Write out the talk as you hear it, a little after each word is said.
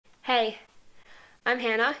Hey, I'm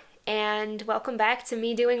Hannah, and welcome back to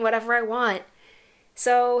me doing whatever I want.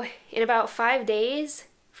 So, in about 5 days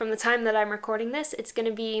from the time that I'm recording this, it's going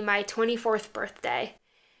to be my 24th birthday.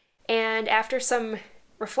 And after some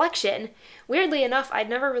reflection, weirdly enough, I'd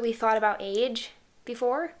never really thought about age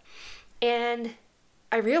before, and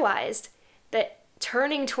I realized that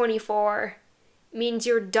turning 24 means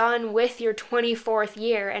you're done with your 24th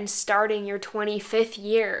year and starting your 25th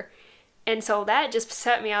year. And so that just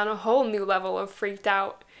set me on a whole new level of freaked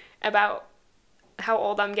out about how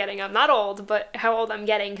old I'm getting. I'm not old, but how old I'm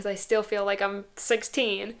getting because I still feel like I'm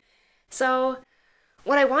 16. So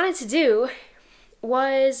what I wanted to do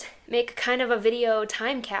was make kind of a video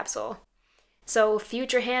time capsule. So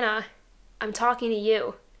future Hannah, I'm talking to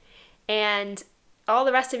you. And all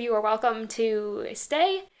the rest of you are welcome to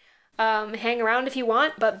stay, hang around if you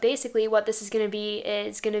want, but basically what this is going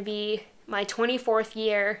to be my 24th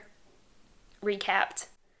year recapped.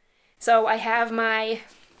 So I have my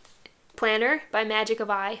planner by Magic of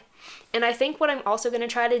Eye, and I think what I'm also going to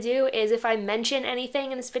try to do is if I mention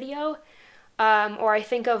anything in this video, or I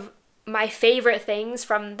think of my favorite things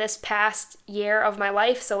from this past year of my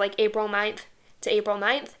life, so like April 9th to April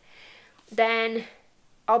 9th, then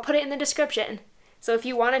I'll put it in the description. So if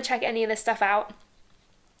you want to check any of this stuff out,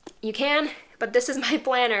 you can, but this is my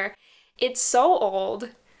planner. It's so old.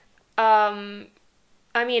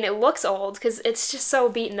 I mean, it looks old because it's just so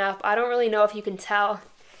beaten up. I don't really know if you can tell.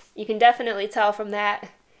 You can definitely tell from that,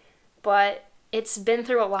 but it's been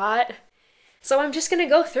through a lot. So I'm just going to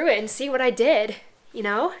go through it and see what I did, you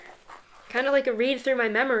know? Kind of like a read through my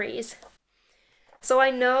memories. So I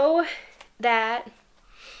know that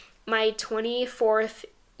my 24th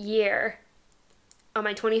year, on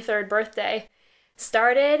my 23rd birthday,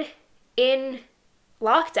 started in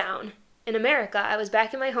lockdown in America. I was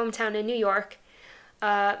back in my hometown in New York.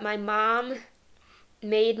 My mom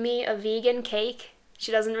made me a vegan cake.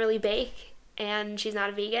 She doesn't really bake, and she's not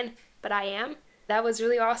a vegan, but I am. That was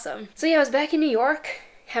really awesome. So yeah, I was back in New York,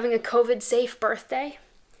 having a COVID-safe birthday.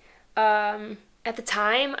 At the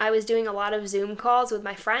time, I was doing a lot of Zoom calls with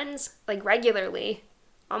my friends, like regularly,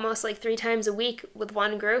 almost like 3 times a week with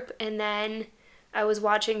one group, and then I was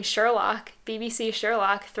watching Sherlock, BBC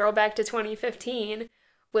Sherlock, throwback to 2015,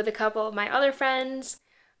 with a couple of my other friends.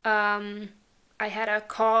 I had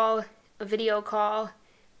a video call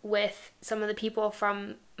with some of the people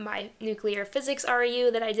from my nuclear physics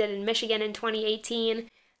REU that I did in Michigan in 2018.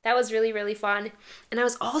 That was really, really fun. And I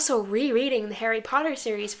was also rereading the Harry Potter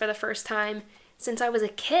series for the first time since I was a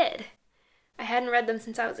kid. I hadn't read them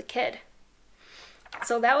since I was a kid.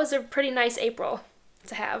 So that was a pretty nice April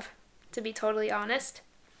to have, to be totally honest.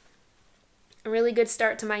 A really good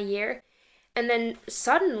start to my year. And then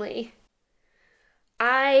suddenly,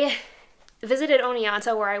 I visited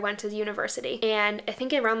Oneonta, where I went to university, and I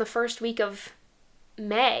think around the first week of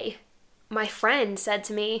May, my friend said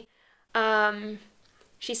to me,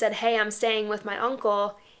 she said, "Hey, I'm staying with my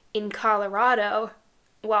uncle in Colorado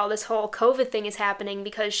while this whole COVID thing is happening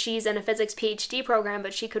because she's in a physics PhD program,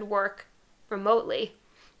 but she could work remotely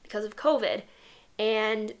because of COVID."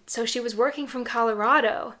 And so she was working from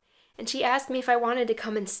Colorado, and she asked me if I wanted to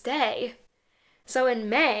come and stay. So in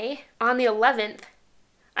May, on the 11th,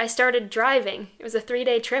 I started driving. It was a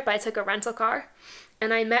 3-day trip. I took a rental car,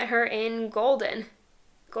 and I met her in Golden,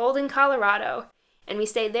 Colorado. And we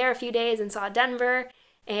stayed there a few days and saw Denver,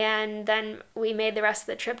 and then we made the rest of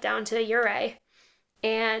the trip down to Ouray.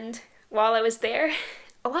 And while I was there,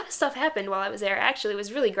 a lot of stuff happened while I was there. Actually, it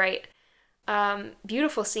was really great.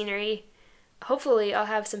 Beautiful scenery. Hopefully, I'll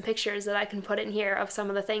have some pictures that I can put in here of some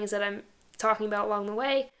of the things that I'm talking about along the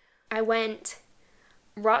way. I went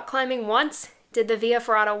rock climbing once, did the Via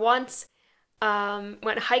Ferrata once,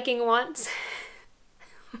 went hiking once.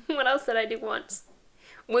 What else did I do once?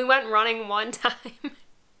 We went running one time.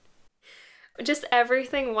 Just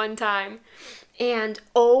everything one time. And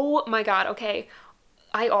oh my god, okay,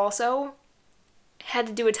 I also had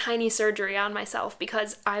to do a tiny surgery on myself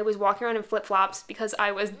because I was walking around in flip-flops because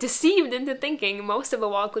I was deceived into thinking most of the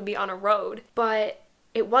walk would be on a road, but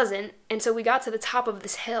it wasn't. And so we got to the top of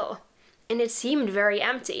this hill, and it seemed very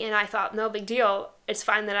empty, and I thought, no big deal, it's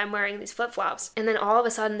fine that I'm wearing these flip-flops. And then all of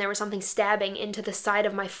a sudden there was something stabbing into the side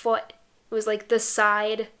of my foot. It was like the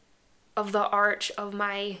side of the arch of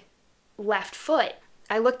my left foot.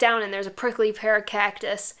 I looked down and there's a prickly pear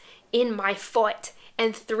cactus in my foot,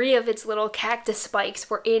 and 3 of its little cactus spikes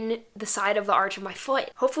were in the side of the arch of my foot.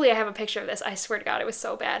 Hopefully I have a picture of this. I swear to God, it was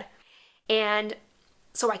so bad. And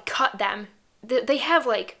so I cut them. They have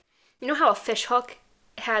like, you know how a fish hook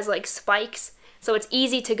has like spikes? So it's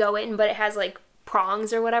easy to go in, but it has like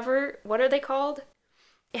prongs or whatever. What are they called?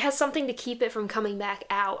 It has something to keep it from coming back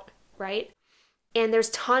out. right? And there's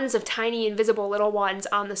tons of tiny invisible little ones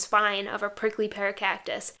on the spine of a prickly pear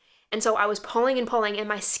cactus. And so I was pulling and pulling, and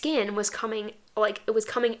my skin was coming, like, it was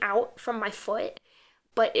coming out from my foot,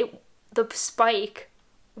 but the spike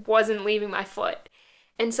wasn't leaving my foot.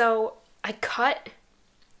 And so I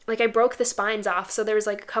broke the spines off, so there was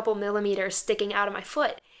like a couple millimeters sticking out of my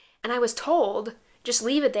foot. And I was told, just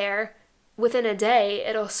leave it there. Within a day,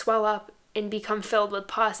 it'll swell up and become filled with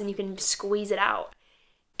pus, and you can squeeze it out.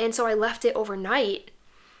 And so I left it overnight.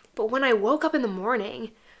 But when I woke up in the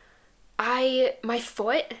morning, my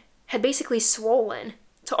foot had basically swollen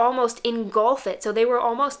to almost engulf it. So they were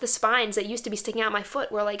almost, the spines that used to be sticking out my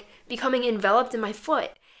foot were like becoming enveloped in my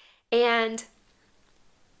foot. And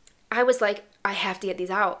I was like, I have to get these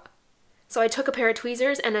out. So I took a pair of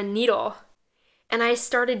tweezers and a needle, and I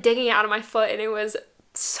started digging out of my foot, and it was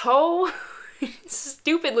so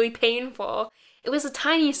stupidly painful. It was a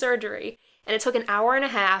tiny surgery, and it took an hour and a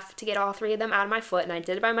half to get all 3 of them out of my foot, and I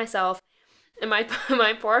did it by myself. And my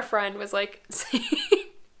poor friend was like,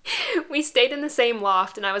 we stayed in the same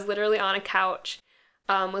loft, and I was literally on a couch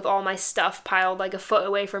with all my stuff piled like a foot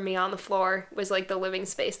away from me on the floor. It was like the living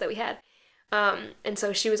space that we had. And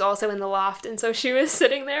so she was also in the loft, and so she was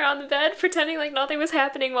sitting there on the bed pretending like nothing was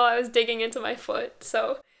happening while I was digging into my foot.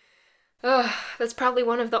 So that's probably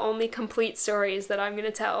one of the only complete stories that I'm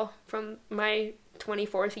gonna tell from my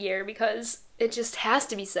 24th year, because it just has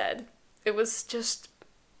to be said. It was just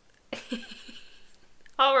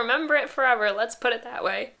I'll remember it forever, let's put it that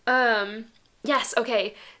way. Yes,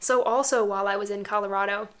 okay, so also while I was in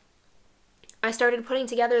Colorado, I started putting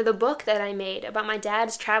together the book that I made about my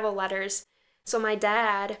dad's travel letters. So my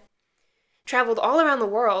dad traveled all around the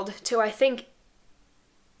world to, I think,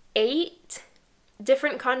 8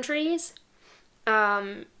 different countries,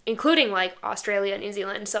 including like Australia and New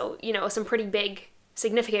Zealand. So, you know, some pretty big,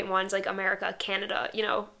 significant ones like America, Canada, you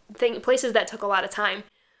know, places that took a lot of time.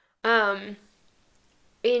 In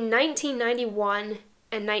 1991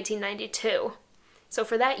 and 1992. So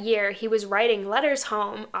for that year, he was writing letters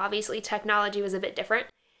home. Obviously, technology was a bit different.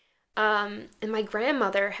 And my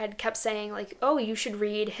grandmother had kept saying, like, oh, you should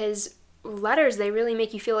read his letters. They really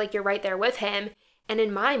make you feel like you're right there with him. And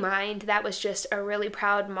in my mind, that was just a really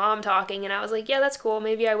proud mom talking. And I was like, yeah, that's cool.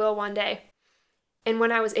 Maybe I will one day. And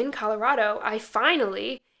when I was in Colorado, I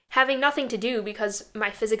finally, having nothing to do because my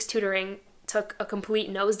physics tutoring took a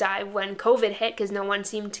complete nosedive when COVID hit, because no one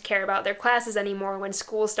seemed to care about their classes anymore when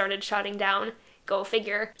school started shutting down. Go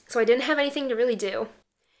figure. So I didn't have anything to really do.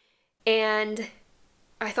 And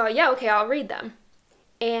I thought, yeah, okay, I'll read them.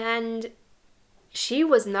 And she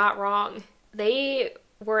was not wrong. They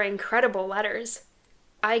were incredible letters.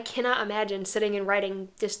 I cannot imagine sitting and writing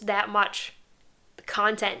just that much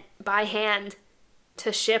content by hand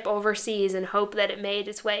to ship overseas and hope that it made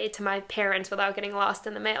its way to my parents without getting lost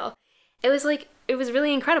in the mail. It was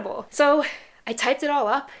really incredible. So I typed it all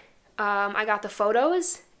up. I got the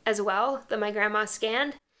photos as well that my grandma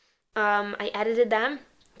scanned. I edited them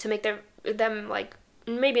to make them like,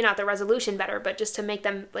 maybe not the resolution better, but just to make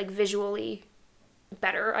them like visually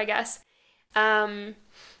better, I guess. And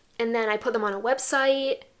then I put them on a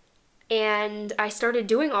website, and I started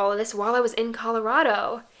doing all of this while I was in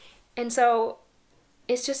Colorado. And so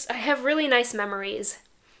it's just, I have really nice memories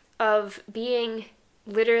of being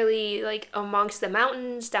literally like amongst the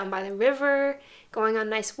mountains, down by the river, going on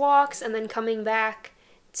nice walks, and then coming back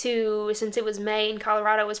to, since it was May in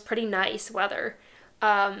Colorado, it was pretty nice weather.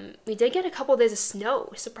 We did get a couple days of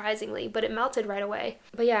snow, surprisingly, but it melted right away.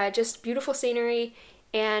 But yeah, just beautiful scenery,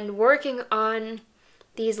 and working on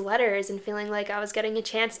these letters and feeling like I was getting a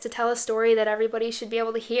chance to tell a story that everybody should be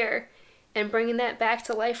able to hear, and bringing that back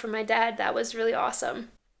to life for my dad. That was really awesome.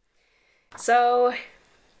 So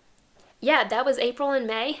yeah, that was April and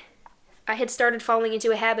May. I had started falling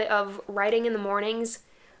into a habit of writing in the mornings,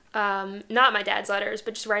 not my dad's letters,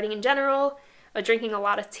 but just writing in general, drinking a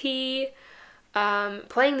lot of tea,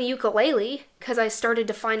 playing the ukulele, because I started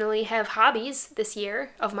to finally have hobbies this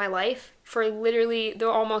year of my life for literally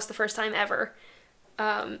almost the first time ever.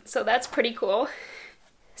 So that's pretty cool.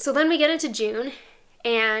 So then we get into June,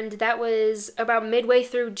 and that was about midway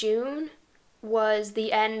through June was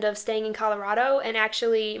the end of staying in Colorado, and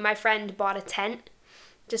actually my friend bought a tent,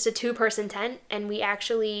 just a 2-person tent, and we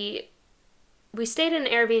stayed in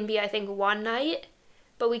an Airbnb I think one night,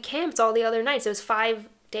 but we camped all the other nights. It was 5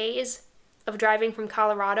 days of driving from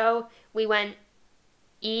Colorado. We went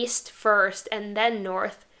east first and then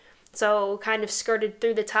north, so kind of skirted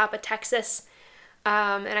through the top of Texas,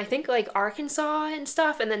 and I think like Arkansas and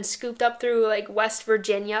stuff, and then scooped up through like West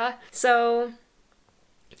Virginia. So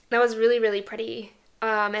that was really, really pretty.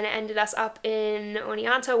 and it ended us up in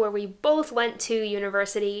Oneonta, where we both went to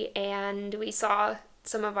university, and we saw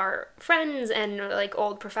some of our friends and like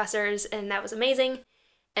old professors, and that was amazing.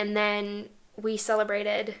 And then we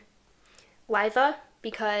celebrated Liva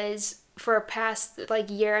because for a past like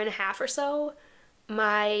year and a half or so,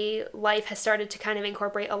 my life has started to kind of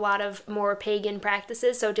incorporate a lot of more pagan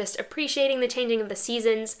practices. So just appreciating the changing of the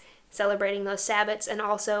seasons, celebrating those Sabbats, and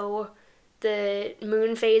also the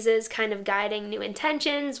moon phases, kind of guiding new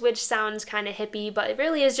intentions, which sounds kind of hippie, but it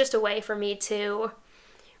really is just a way for me to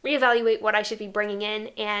reevaluate what I should be bringing in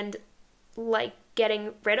and like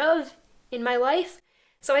getting rid of in my life.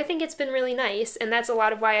 So I think it's been really nice, and that's a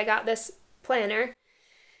lot of why I got this planner.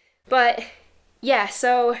 But yeah,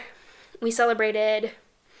 so we celebrated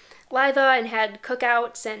Liva and had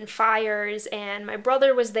cookouts and fires, and my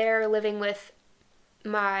brother was there living with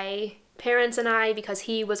my parents and I because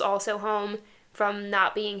he was also home from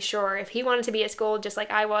not being sure if he wanted to be at school just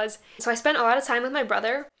like I was. So I spent a lot of time with my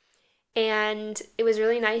brother, and it was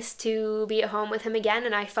really nice to be at home with him again,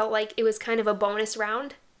 and I felt like it was kind of a bonus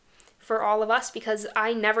round for all of us because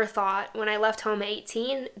I never thought when I left home at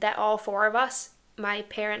 18 that all four of us, my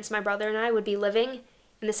parents, my brother, and I, would be living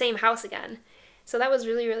in the same house again. So that was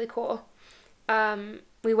really, really cool.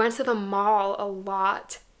 We went to the mall a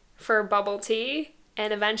lot for bubble tea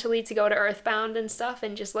and eventually to go to Earthbound and stuff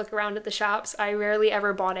and just look around at the shops. I rarely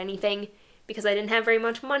ever bought anything because I didn't have very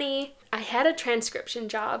much money. I had a transcription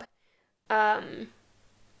job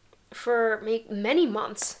for many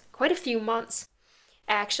months, quite a few months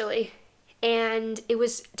actually, and it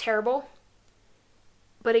was terrible,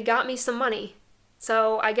 but it got me some money.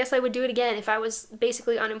 So I guess I would do it again if I was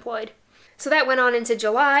basically unemployed. So that went on into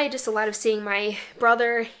July, just a lot of seeing my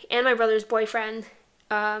brother and my brother's boyfriend.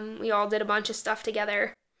 We all did a bunch of stuff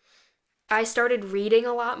together. I started reading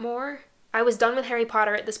a lot more. I was done with Harry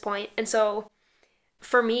Potter at this point, and so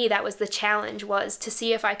for me that was the challenge, was to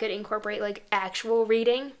see if I could incorporate like actual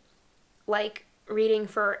reading, like reading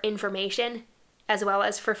for information as well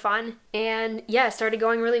as for fun. And yeah, it started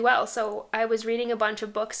going really well. So I was reading a bunch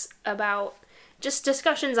of books about just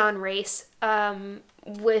discussions on race,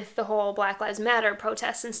 with the whole Black Lives Matter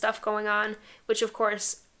protests and stuff going on, which of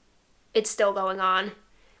course it's still going on.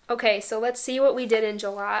 Okay, so let's see what we did in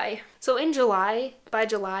July. So in July, by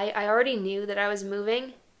July, I already knew that I was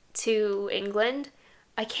moving to England.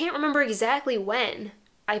 I can't remember exactly when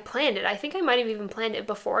I planned it. I think I might have even planned it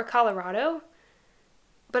before Colorado,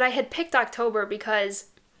 but I had picked October because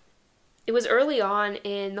it was early on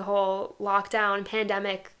in the whole lockdown,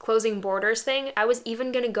 pandemic, closing borders thing. I was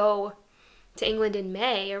even going to go to England in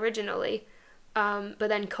May originally, but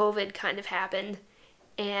then COVID kind of happened,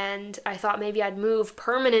 and I thought maybe I'd move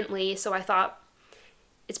permanently, so I thought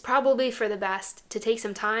it's probably for the best to take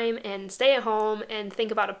some time and stay at home and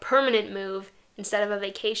think about a permanent move instead of a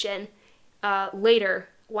vacation later,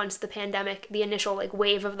 once the pandemic, the initial like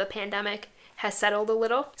wave of the pandemic has settled a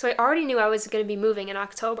little. So I already knew I was going to be moving in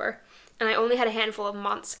October, and I only had a handful of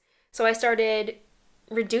months. So I started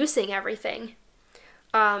reducing everything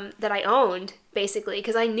that I owned, basically,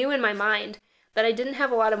 because I knew in my mind that I didn't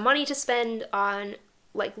have a lot of money to spend on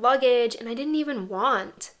like luggage, and I didn't even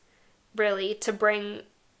want really to bring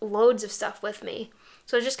loads of stuff with me.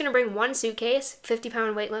 So I was just going to bring one suitcase,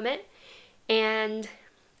 50-pound weight limit, and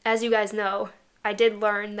as you guys know, I did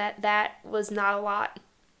learn that that was not a lot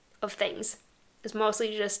of things. It's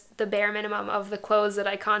mostly just the bare minimum of the clothes that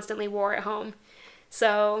I constantly wore at home.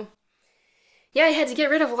 So yeah, I had to get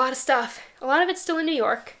rid of a lot of stuff. A lot of it's still in New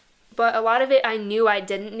York, but a lot of it I knew I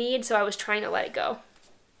didn't need, so I was trying to let it go.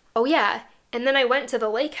 Oh yeah, and then I went to the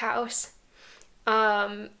lake house,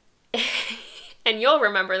 and you'll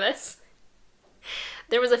remember this.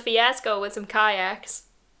 There was a fiasco with some kayaks.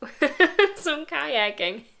 Some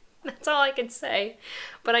kayaking. That's all I can say.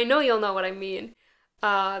 But I know you'll know what I mean.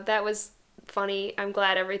 That was funny. I'm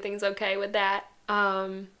glad everything's okay with that.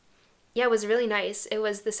 Yeah, it was really nice. It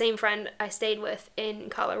was the same friend I stayed with in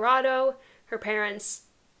Colorado. Her parents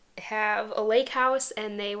have a lake house,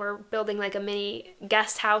 and they were building like a mini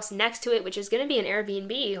guest house next to it, which is going to be an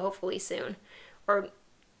Airbnb hopefully soon. Or,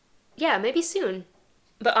 yeah, maybe soon.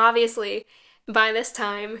 But obviously, by this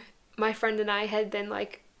time, my friend and I had been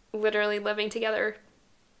like literally living together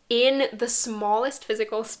in the smallest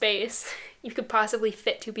physical space you could possibly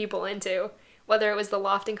fit two people into, whether it was the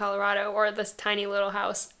loft in Colorado or this tiny little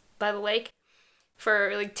house by the lake,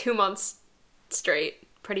 for like 2 months straight,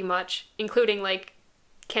 pretty much, including like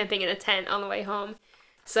camping in a tent on the way home.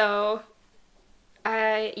 So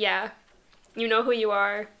yeah, you know who you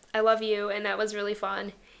are. I love you, and that was really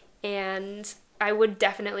fun, and I would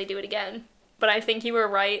definitely do it again. But I think you were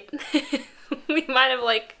right. we might have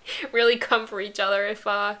like really come for each other if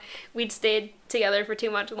we'd stayed together for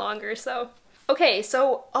too much longer. So okay,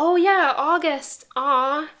 so oh yeah, August.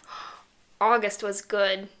 August was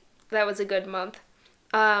good. That was a good month.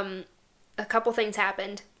 A couple things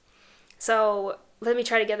happened. So let me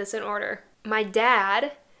try to get this in order. My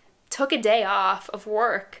dad took a day off of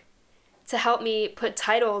work to help me put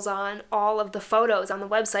titles on all of the photos on the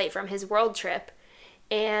website from his world trip.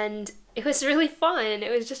 And it was really fun.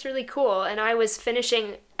 It was just really cool. And I was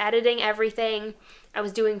finishing editing everything. I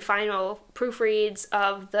was doing final proofreads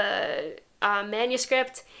of the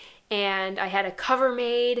manuscript, and I had a cover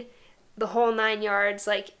made, the whole 9 yards.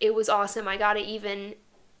 Like, it was awesome. I got it even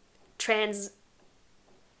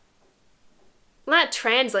not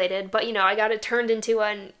translated, but I got it turned into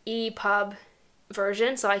an EPUB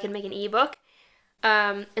version so I could make an ebook.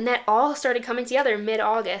 And that all started coming together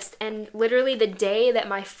mid-August, and literally the day that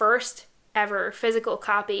my first ever physical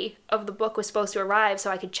copy of the book was supposed to arrive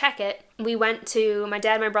so I could check it, my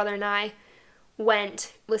dad, my brother, and I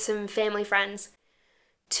went with some family friends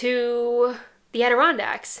to the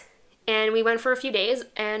Adirondacks, and we went for a few days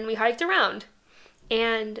and we hiked around,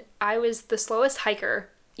 and I was the slowest hiker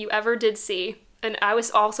you ever did see. And I was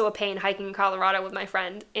also a pain hiking in Colorado with my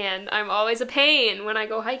friend, and I'm always a pain when I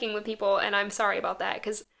go hiking with people, and I'm sorry about that,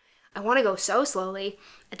 because I want to go so slowly.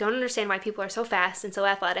 I don't understand why people are so fast and so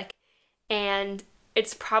athletic, and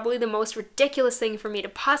it's probably the most ridiculous thing for me to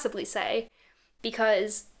possibly say,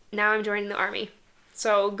 because now I'm joining the Army.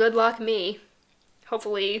 So good luck me.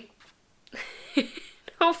 Hopefully,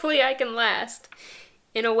 hopefully I can last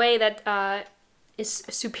in a way that is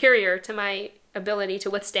superior to my ability to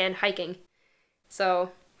withstand hiking.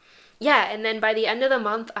 So, yeah, and then by the end of the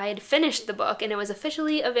month, I had finished the book, and it was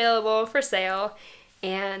officially available for sale,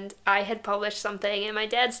 and I had published something, and my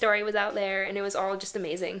dad's story was out there, and it was all just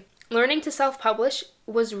amazing. Learning to self-publish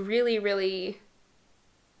was really a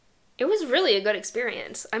good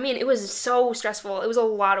experience. I mean, it was so stressful. It was a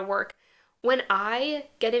lot of work. When I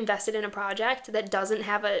get invested in a project that doesn't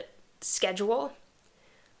have a schedule,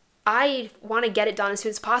 I want to get it done as soon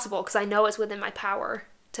as possible because I know it's within my power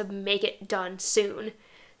to make it done soon.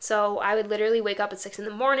 So I would literally wake up at 6 in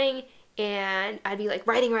the morning and I'd be like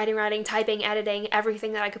writing, typing, editing,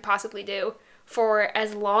 everything that I could possibly do for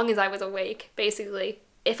as long as I was awake, basically.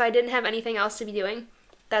 If I didn't have anything else to be doing,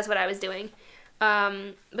 that's what I was doing.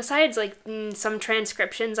 Besides like some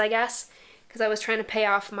transcriptions, I guess, because I was trying to pay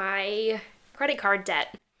off my credit card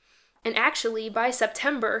debt. And actually, by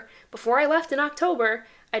September, before I left in October,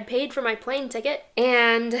 I'd paid for my plane ticket,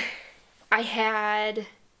 and I had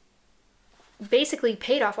basically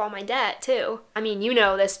paid off all my debt, too. I mean, you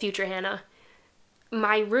know this, future Hannah.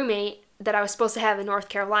 My roommate that I was supposed to have in North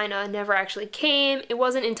Carolina never actually came. It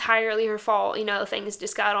wasn't entirely her fault, things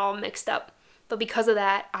just got all mixed up. But because of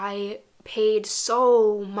that, I paid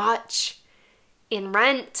so much in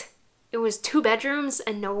rent. It was 2 bedrooms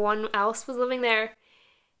and no one else was living there.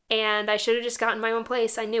 And I should have just gotten my own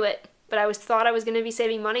place. I knew it. But I thought I was going to be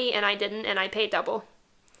saving money, and I didn't, and I paid double.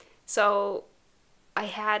 So I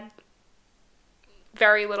had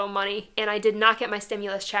very little money, and I did not get my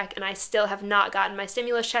stimulus check, and I still have not gotten my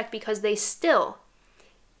stimulus check because they still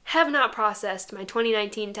have not processed my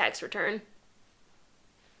 2019 tax return.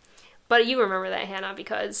 But you remember that, Hannah,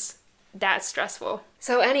 because that's stressful.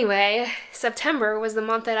 So anyway, September was the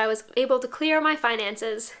month that I was able to clear my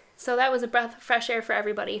finances, so that was a breath of fresh air for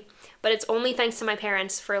everybody. But it's only thanks to my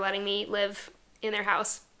parents for letting me live in their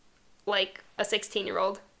house like a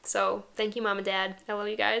 16-year-old. So thank you, Mom and Dad. I love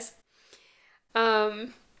you guys.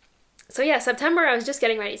 So yeah, September I was just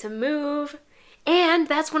getting ready to move, and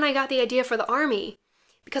that's when I got the idea for the Army,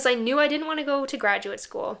 because I knew I didn't want to go to graduate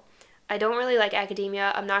school. I don't really like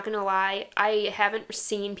academia, I'm not gonna lie. I haven't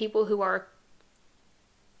seen people who are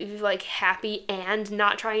like happy and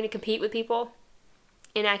not trying to compete with people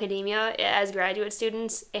in academia as graduate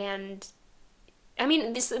students, and I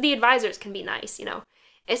mean, the advisors can be nice,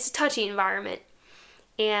 It's a touchy environment,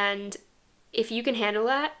 and if you can handle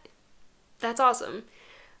that, that's awesome.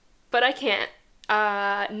 But I can't.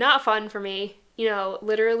 Not fun for me.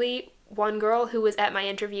 Literally one girl who was at my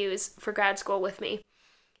interviews for grad school with me,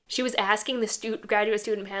 she was asking the graduate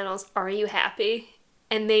student panels, "Are you happy?"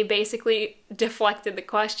 And they basically deflected the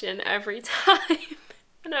question every time.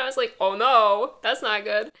 And I was like, oh no, that's not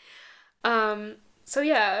good. So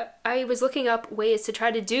yeah, I was looking up ways to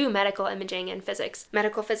try to do medical imaging and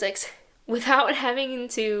medical physics, without having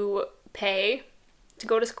to pay to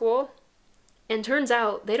go to school. And turns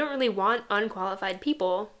out they don't really want unqualified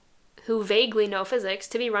people who vaguely know physics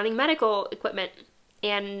to be running medical equipment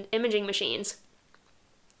and imaging machines.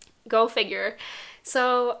 Go figure.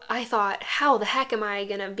 So I thought, how the heck am I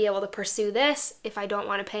gonna be able to pursue this if I don't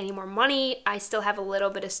want to pay any more money? I still have a little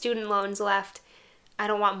bit of student loans left. I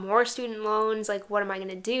don't want more student loans. Like, what am I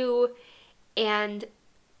gonna do? And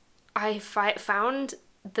I found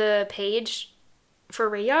the page for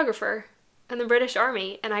Radiographer and the British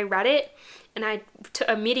Army, and I read it, and I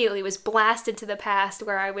immediately was blasted to the past,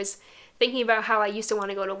 where I was thinking about how I used to want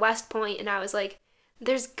to go to West Point, and I was like,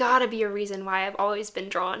 there's gotta be a reason why I've always been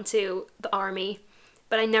drawn to the Army,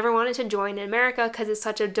 but I never wanted to join in America because it's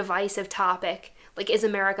such a divisive topic. Like, is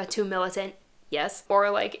America too militant? Yes. Or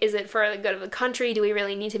like, is it for the good of the country? Do we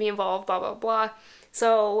really need to be involved? Blah, blah, blah.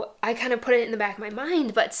 So I kind of put it in the back of my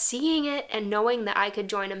mind, but seeing it and knowing that I could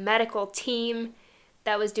join a medical team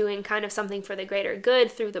that was doing kind of something for the greater good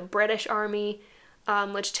through the British Army,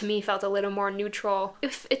 which to me felt a little more neutral,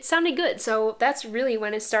 it sounded good. So that's really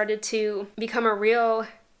when it started to become a real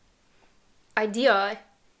idea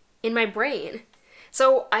in my brain.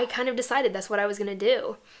 So I kind of decided that's what I was going to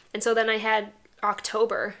do. And so then I had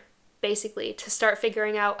October, basically, to start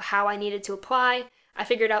figuring out how I needed to apply. I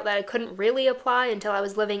figured out that I couldn't really apply until I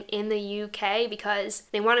was living in the UK because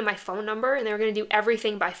they wanted my phone number and they were going to do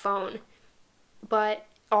everything by phone. But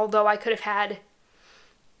although I could have had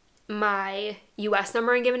my US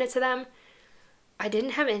number and given it to them, I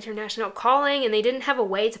didn't have international calling, and they didn't have a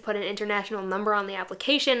way to put an international number on the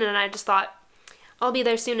application, and I just thought, I'll be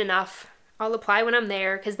there soon enough. I'll apply when I'm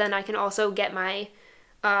there, because then I can also get my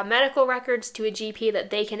medical records to a GP that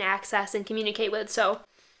they can access and communicate with, so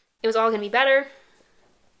it was all going to be better.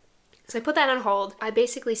 So I put that on hold. I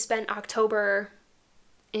basically spent October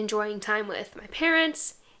enjoying time with my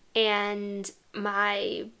parents and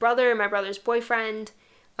my brother, my brother's boyfriend,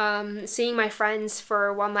 seeing my friends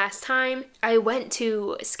for one last time. I went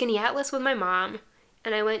to Skinny Atlas with my mom,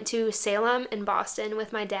 and I went to Salem and Boston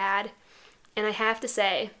with my dad, and I have to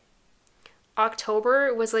say,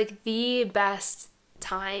 October was like the best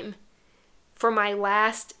time for my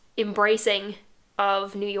last embracing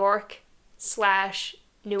of New York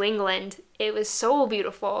 / New England. It was so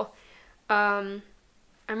beautiful.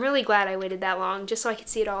 I'm really glad I waited that long just so I could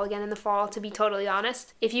see it all again in the fall, to be totally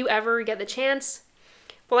honest. If you ever get the chance,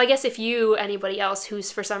 well, I guess if you, anybody else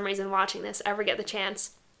who's for some reason watching this, ever get the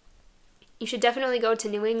chance, you should definitely go to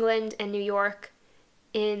New England and New York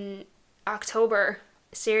in October.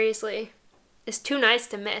 Seriously. It's too nice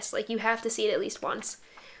to miss. Like, you have to see it at least once.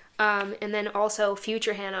 And then also,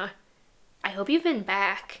 future Hannah, I hope you've been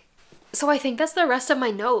back. So I think that's the rest of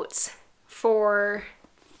my notes for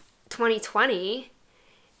 2020.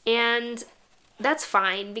 And that's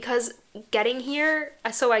fine, because getting here,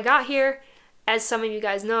 so I got here, as some of you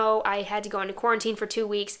guys know, I had to go into quarantine for 2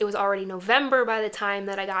 weeks. It was already November by the time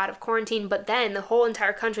that I got out of quarantine, but then the whole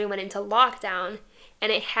entire country went into lockdown,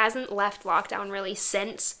 and it hasn't left lockdown really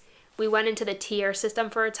since. We went into the tier system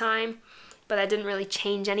for a time, but that didn't really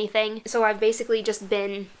change anything. So I've basically just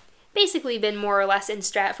been more or less in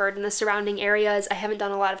Stratford and the surrounding areas. I haven't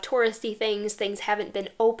done a lot of touristy things. Things haven't been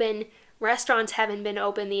open. Restaurants haven't been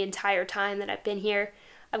open the entire time that I've been here.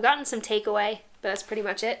 I've gotten some takeaway, but that's pretty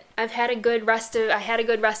much it. I had a good rest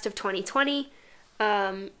of 2020.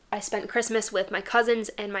 I spent Christmas with my cousins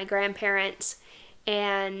and my grandparents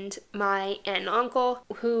and my aunt and uncle,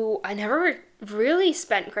 who I never really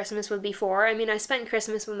spent Christmas with before. I mean, I spent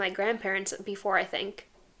Christmas with my grandparents before, I think,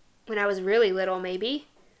 when I was really little, maybe.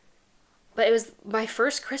 But it was my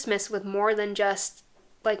first Christmas with more than just,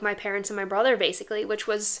 like, my parents and my brother, basically, which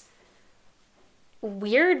was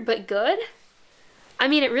weird but good. I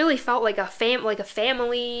mean, it really felt like a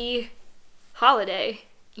family holiday,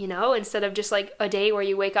 you know, instead of just like a day where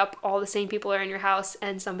you wake up, all the same people are in your house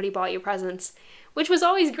and somebody bought you presents, which was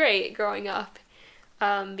always great growing up,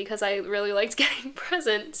 because I really liked getting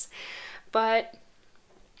presents. But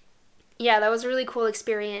yeah, that was a really cool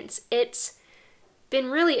experience. It's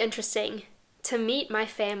been really interesting to meet my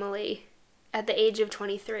family at the age of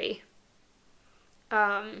 23.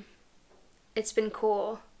 It's been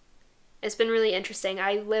cool. It's been really interesting.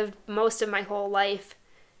 I lived most of my whole life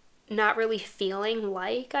not really feeling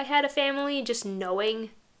like I had a family, just knowing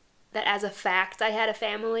that as a fact I had a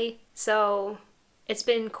family. So it's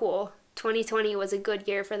been cool. 2020 was a good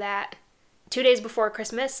year for that. 2 days before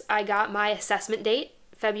Christmas, I got my assessment date,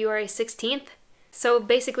 February 16th. So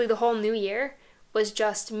basically the whole new year was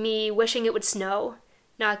just me wishing it would snow,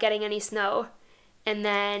 not getting any snow, and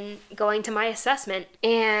then going to my assessment.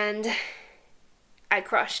 And I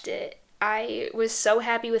crushed it. I was so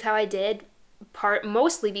happy with how I did,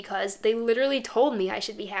 mostly because they literally told me I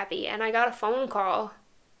should be happy, and I got a phone call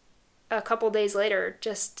a couple days later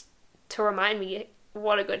just to remind me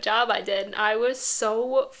what a good job I did. I was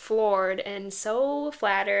so floored and so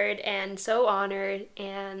flattered and so honored,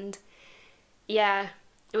 and yeah,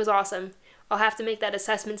 it was awesome. I'll have to make that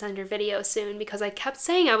assessment center video soon because I kept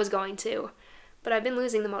saying I was going to, but I've been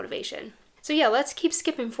losing the motivation. So yeah, let's keep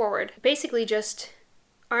skipping forward. Basically just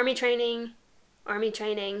army training,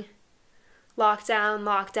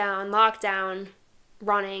 lockdown,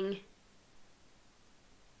 running.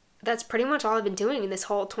 That's pretty much all I've been doing in this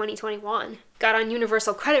whole 2021. Got on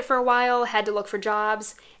universal credit for a while, had to look for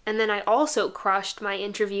jobs, and then I also crushed my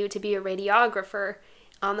interview to be a radiographer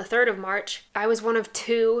on the 3rd of March. I was one of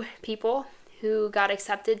 2 people who got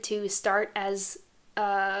accepted to start as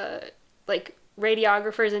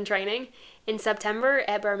radiographers in training in September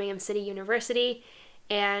at Birmingham City University,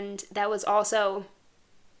 and that was also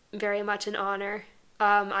very much an honor.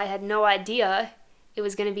 I had no idea it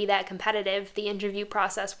was going to be that competitive. The interview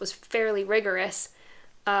process was fairly rigorous.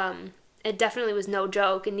 It definitely was no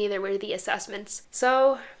joke, and neither were the assessments.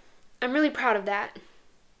 So I'm really proud of that.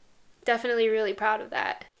 Definitely really proud of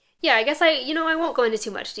that. Yeah, I guess I won't go into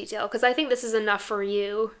too much detail because I think this is enough for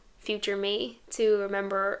you, future me, to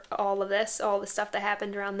remember all of this, all the stuff that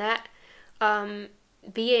happened around that.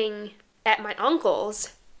 Being at my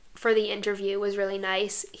uncle's for the interview was really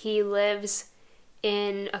nice. He lives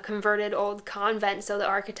in a converted old convent, so the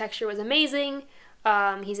architecture was amazing.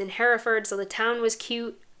 He's in Hereford, so the town was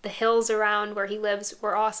cute. The hills around where he lives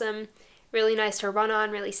were awesome. Really nice to run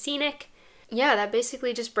on, really scenic. Yeah, that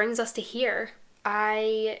basically just brings us to here.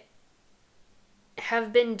 I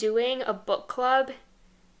have been doing a book club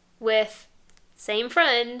with same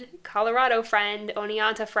friend, Colorado friend,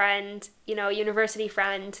 Oneonta friend, university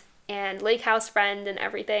friend, and lake house friend and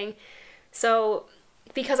everything. So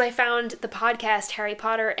because I found the podcast Harry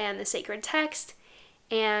Potter and the Sacred Text,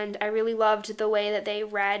 and I really loved the way that they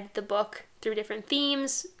read the book through different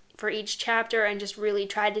themes for each chapter and just really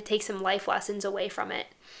tried to take some life lessons away from it.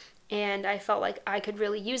 And I felt like I could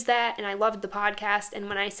really use that, and I loved the podcast. And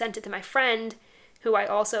when I sent it to my friend, who I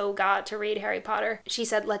also got to read Harry Potter, she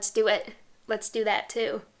said, let's do it. Let's do that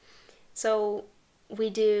too. So we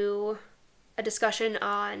do a discussion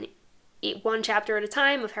on one chapter at a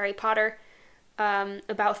time of Harry Potter,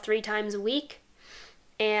 about 3 times a week.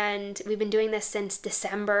 And we've been doing this since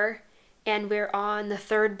December, and we're on the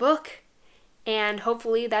 3rd book. And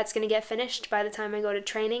hopefully that's going to get finished by the time I go to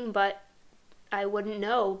training, but I wouldn't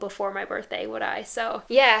know before my birthday, would I? So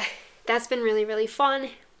yeah, that's been really, really fun.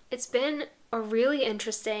 It's been a really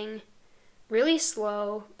interesting, really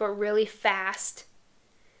slow, but really fast,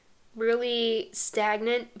 really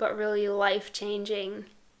stagnant, but really life-changing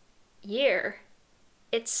year.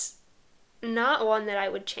 It's not one that I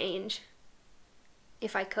would change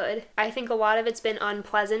if I could. I think a lot of it's been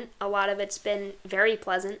unpleasant. A lot of it's been very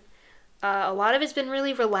pleasant. A lot of it's been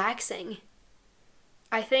really relaxing.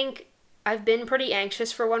 I think I've been pretty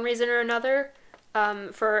anxious for one reason or another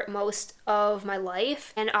for most of my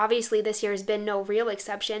life. And obviously this year has been no real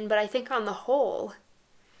exception, but I think on the whole,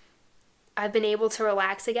 I've been able to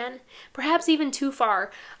relax again. Perhaps even too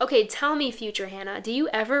far. Okay, tell me, future Hannah, do you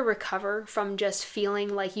ever recover from just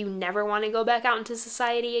feeling like you never want to go back out into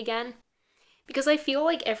society again? Because I feel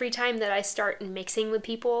like every time that I start mixing with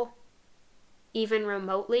people, even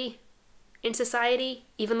remotely, in society,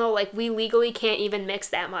 even though we legally can't even mix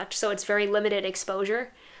that much, so it's very limited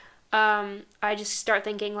exposure, I just start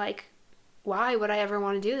thinking why would I ever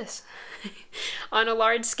want to do this on a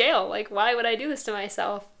large scale? Why would I do this to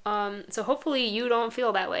myself? So hopefully you don't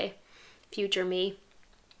feel that way, future me,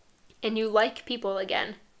 and you like people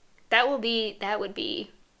again. Maybe that'll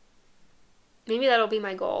be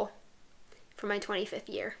my goal for my 25th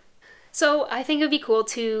year. So I think it would be cool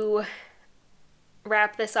to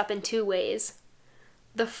wrap this up in 2 ways.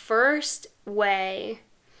 The first way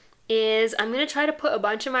is I'm going to try to put a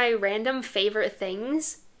bunch of my random favorite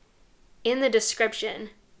things in the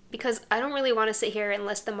description because I don't really want to sit here and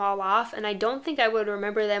list them all off, and I don't think I would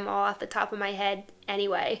remember them all off the top of my head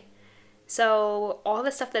anyway. So all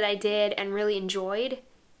the stuff that I did and really enjoyed,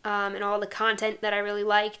 and all the content that I really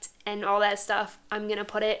liked and all that stuff, I'm going to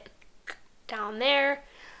put it down there.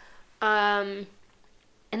 And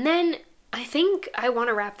then I think I want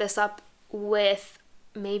to wrap this up with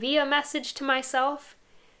maybe a message to myself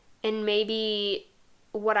and maybe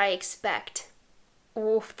what I expect.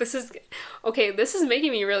 Oh, this is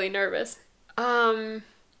making me really nervous. I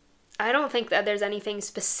don't think that there's anything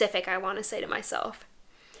specific I want to say to myself.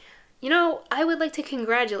 I would like to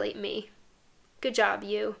congratulate me. Good job,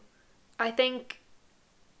 you. I think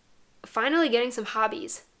finally getting some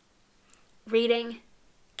hobbies. Reading,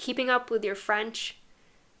 keeping up with your French,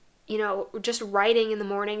 just writing in the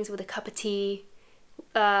mornings with a cup of tea,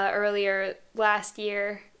 earlier last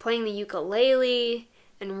year, playing the ukulele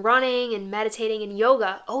and running and meditating and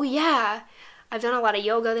yoga. Oh yeah, I've done a lot of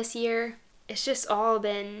yoga this year. It's just all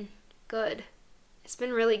been good. It's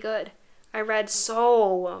been really good. I read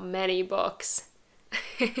so many books.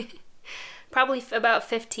 Probably about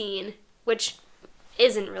 15, which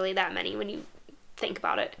isn't really that many when you think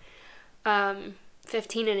about it.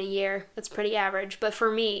 15 in a year, that's pretty average. But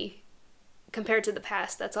for me, compared to the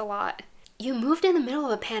past, that's a lot. You moved in the middle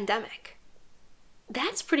of a pandemic.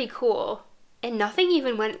 That's pretty cool. And nothing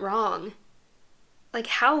even went wrong. Like,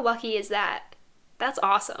 how lucky is that? That's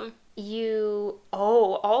awesome. You,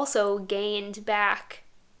 also gained back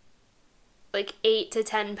like 8 to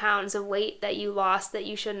 10 pounds of weight that you lost that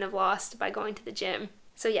you shouldn't have lost by going to the gym.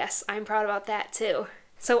 So yes, I'm proud about that too.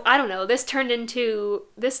 So I don't know, this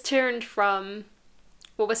turned from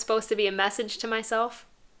what was supposed to be a message to myself,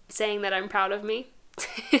 saying that I'm proud of me,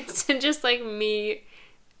 to just like me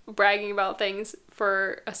bragging about things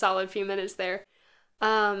for a solid few minutes there.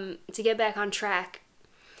 To get back on track,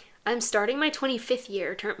 I'm starting my 25th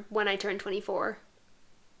year when I turn 24.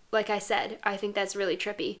 Like I said, I think that's really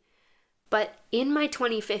trippy. But in my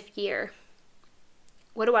 25th year,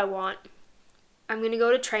 what do I want? I'm going to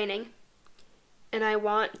go to training, and I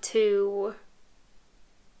want to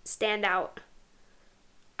stand out.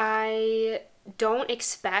 I don't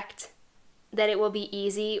expect that it will be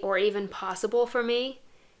easy or even possible for me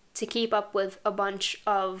to keep up with a bunch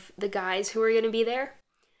of the guys who are going to be there.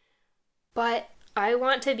 But I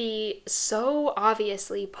want to be so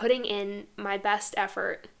obviously putting in my best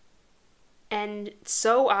effort and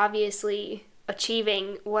so obviously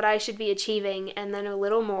achieving what I should be achieving and then a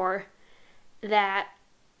little more, that's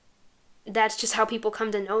just how people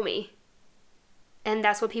come to know me. And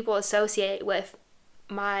that's what people associate with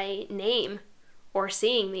my name or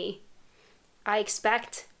seeing me. I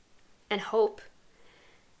expect and hope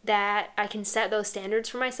that I can set those standards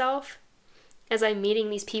for myself as I'm meeting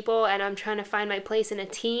these people and I'm trying to find my place in a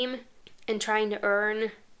team and trying to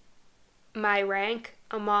earn my rank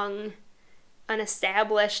among an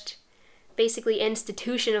established, basically,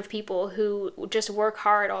 institution of people who just work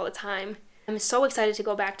hard all the time. I'm so excited to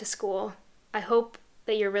go back to school. I hope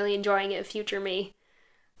that you're really enjoying it, future me.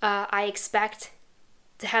 I expect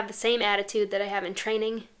to have the same attitude that I have in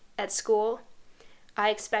training at school.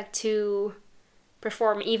 I expect to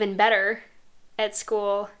perform even better at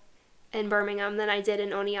school in Birmingham than I did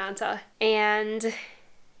in Oneonta. And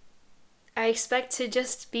I expect to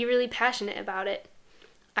just be really passionate about it.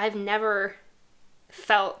 I've never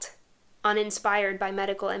felt uninspired by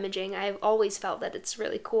medical imaging. I've always felt that it's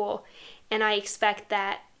really cool. And I expect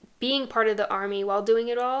that being part of the Army while doing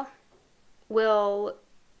it all will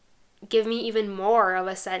give me even more of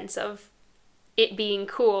a sense of it being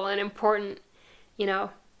cool and important, you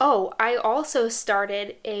know. Oh, I also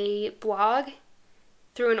started a blog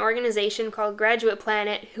through an organization called Graduate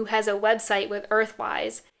Planet, who has a website with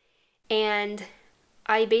Earthwise. And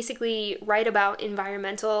I basically write about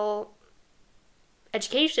environmental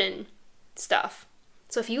education stuff.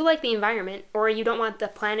 So if you like the environment, or you don't want the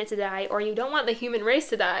planet to die, or you don't want the human race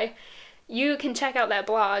to die, you can check out that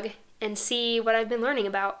blog and see what I've been learning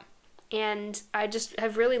about. And I just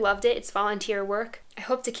have really loved it. It's volunteer work. I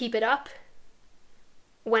hope to keep it up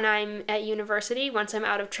when I'm at university, once I'm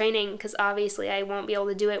out of training, because obviously I won't be able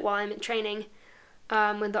to do it while I'm in training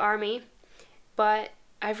with the Army. But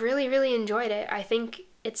I've really, really enjoyed it. I think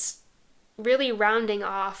it's really rounding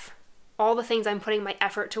off all the things I'm putting my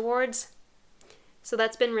effort towards. So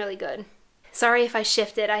that's been really good. Sorry if I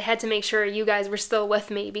shifted. I had to make sure you guys were still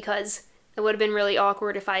with me because it would have been really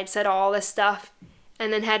awkward if I had said all this stuff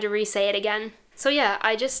and then had to re-say it again. So yeah,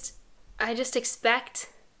 I just expect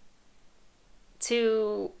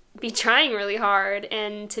to be trying really hard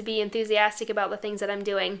and to be enthusiastic about the things that I'm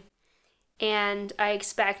doing. And I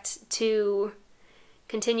expect to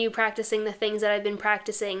continue practicing the things that I've been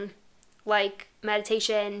practicing, like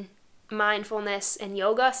meditation, mindfulness, and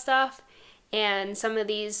yoga stuff, and some of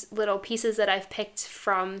these little pieces that I've picked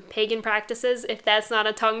from pagan practices, if that's not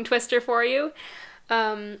a tongue twister for you.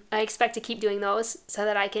 I expect to keep doing those so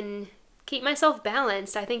that I can keep myself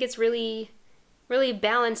balanced. I think it's really, really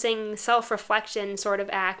balancing self-reflection sort of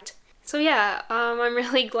act. So yeah, I'm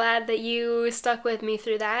really glad that you stuck with me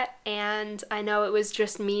through that, and I know it was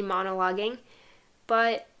just me monologuing,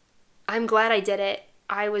 but I'm glad I did it.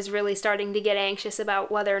 I was really starting to get anxious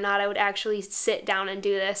about whether or not I would actually sit down and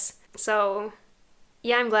do this. So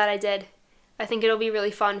yeah, I'm glad I did. I think it'll be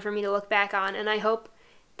really fun for me to look back on, and I hope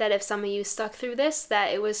that if some of you stuck through this,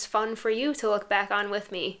 that it was fun for you to look back on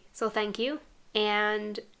with me. So thank you,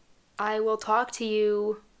 and I will talk to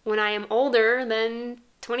you when I am older than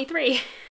 23.